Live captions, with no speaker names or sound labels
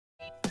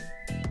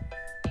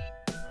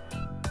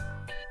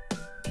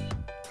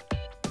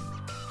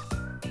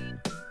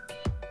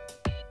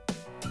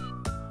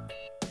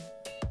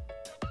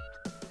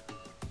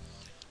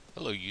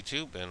Hello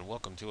YouTube, and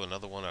welcome to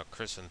another one of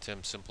Chris and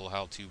Tim's simple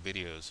how-to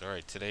videos.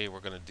 Alright, today we're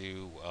going to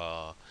do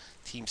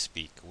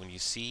TeamSpeak. When you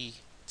see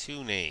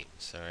two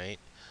names, alright,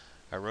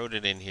 I wrote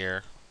it in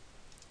here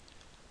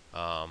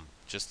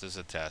just as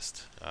a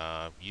test.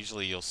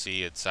 Usually you'll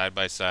see it side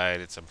by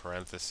side, it's in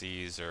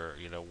parentheses, or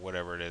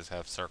whatever it is,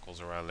 have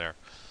circles around there.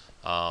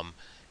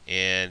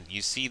 And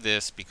you see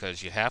this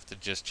because you have to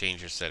just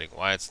change your setting.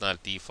 Why it's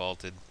not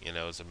defaulted,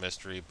 is a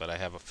mystery, but I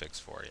have a fix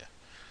for you.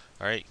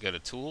 Alright, go to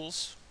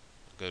Tools,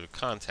 go to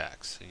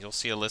Contacts. You'll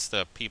see a list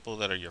of people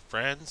that are your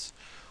friends,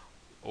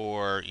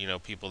 or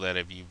people that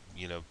have you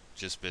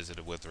just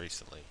visited with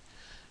recently.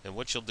 And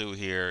what you'll do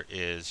here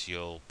is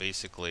you'll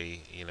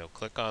basically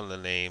click on the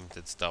name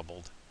that's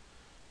doubled,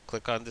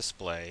 click on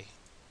Display,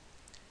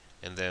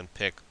 and then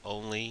pick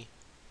Only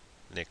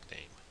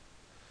Nickname.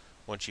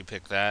 Once you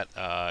pick that,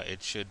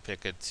 it should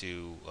pick it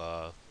to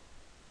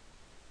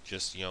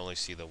just you only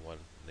see the one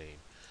name.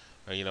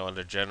 Or,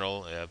 under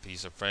general, if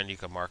he's a friend, you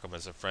can mark him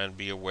as a friend.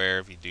 Be aware,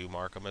 if you do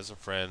mark him as a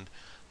friend,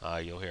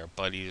 you'll hear a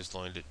buddy is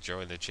going to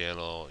join the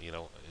channel,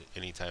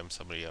 anytime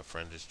somebody, a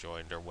friend is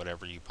joined, or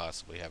whatever you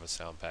possibly have a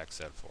sound pack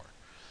set for.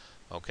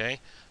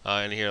 Okay?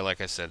 And here, like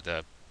I said,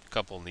 a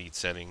couple neat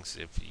settings.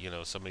 If,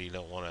 somebody you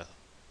don't want to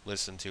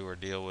listen to or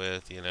deal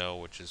with,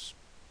 which is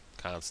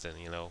constant,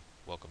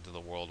 welcome to the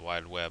World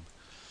Wide Web.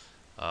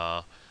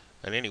 And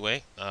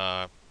anyway,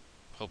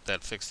 hope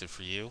that fixed it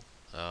for you.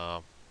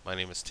 My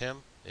name is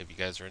Tim. If you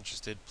guys are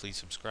interested, please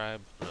subscribe.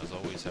 And as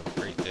always, have a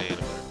great day and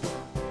a better